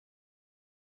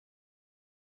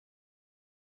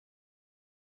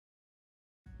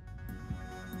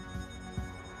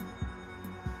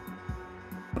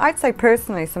I'd say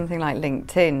personally something like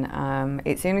LinkedIn.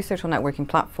 It's the only social networking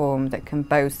platform that can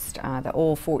boast that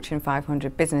all Fortune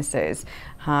 500 businesses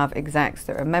have execs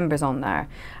that are members on there.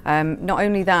 Not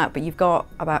only that, but you've got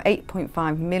about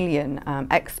 8.5 million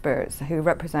experts who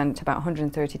represent about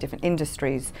 130 different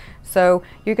industries. So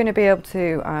you're going to be able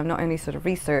to not only sort of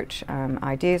research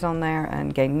ideas on there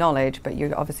and gain knowledge, but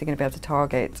you're obviously going to be able to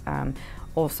target some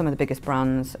of the biggest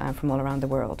brands from all around the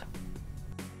world.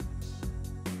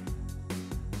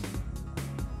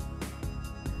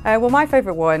 Well, my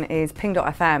favourite one is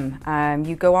ping.fm.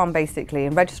 You go on basically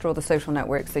and register all the social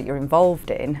networks that you're involved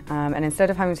in, and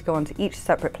instead of having to go onto each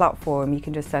separate platform, you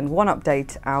can just send one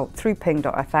update out through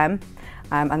ping.fm,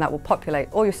 and that will populate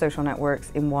all your social networks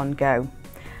in one go.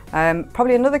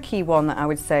 Probably another key one that I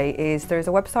would say is there's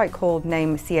a website called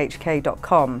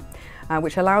namechk.com.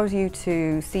 Which allows you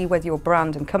to see whether your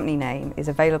brand and company name is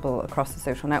available across the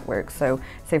social networks. So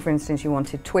say for instance you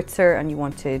wanted Twitter and you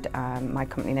wanted my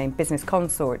company name Business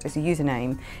Consort as a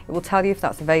username, it will tell you if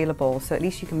that's available, so at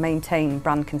least you can maintain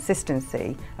brand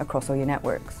consistency across all your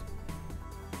networks.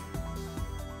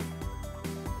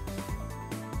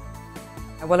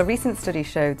 Well, a recent study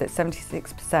showed that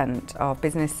 76% of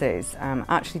businesses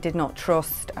actually did not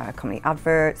trust company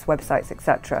adverts, websites,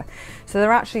 etc. So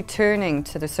they're actually turning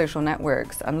to the social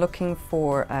networks and looking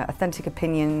for authentic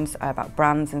opinions about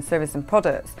brands and services and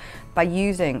products by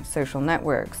using social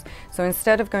networks. So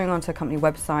instead of going onto a company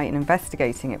website and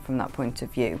investigating it from that point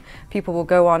of view, people will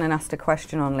go on and ask a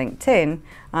question on LinkedIn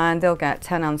and they'll get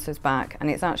 10 answers back, and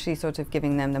it's actually sort of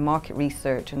giving them the market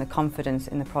research and the confidence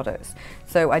in the products.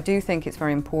 So I do think it's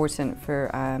very important for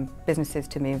businesses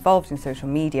to be involved in social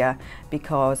media,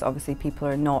 because obviously people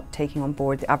are not taking on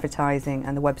board the advertising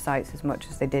and the websites as much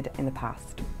as they did in the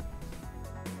past.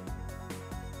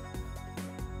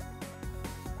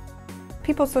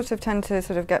 People sort of tend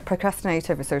to get procrastinate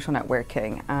over social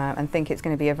networking and think it's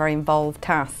going to be a very involved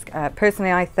task.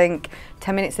 Personally, I think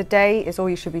 10 minutes a day is all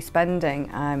you should be spending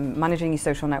managing your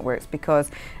social networks,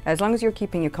 because as long as you're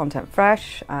keeping your content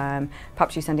fresh,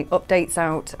 perhaps you're sending updates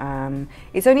out,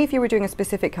 it's only if you were doing a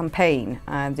specific campaign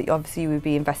that obviously you would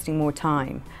be investing more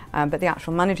time, but the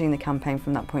actual managing the campaign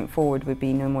from that point forward would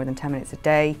be no more than 10 minutes a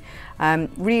day.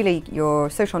 Really, your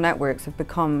social networks have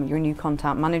become your new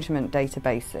contact management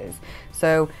databases.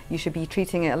 So you should be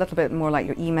treating it a little bit more like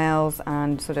your emails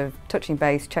and sort of touching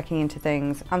base, checking into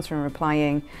things, answering and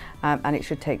replying, and it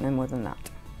should take no more than that.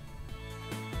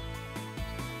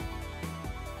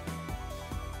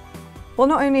 Well,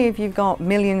 not only have you got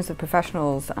millions of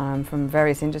professionals from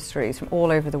various industries from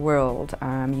all over the world,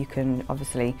 you can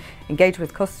obviously engage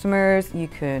with customers, you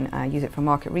can use it for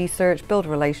market research, build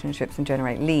relationships and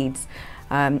generate leads.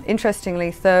 Interestingly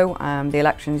though, the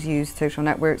elections used social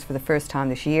networks for the first time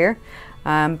this year,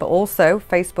 but also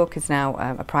Facebook is now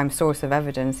a prime source of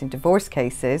evidence in divorce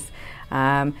cases.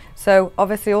 So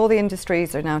obviously all the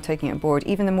industries are now taking it on board.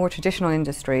 Even the more traditional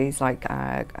industries like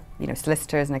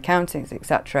solicitors and accountants,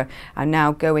 etc., are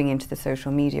now going into the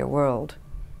social media world.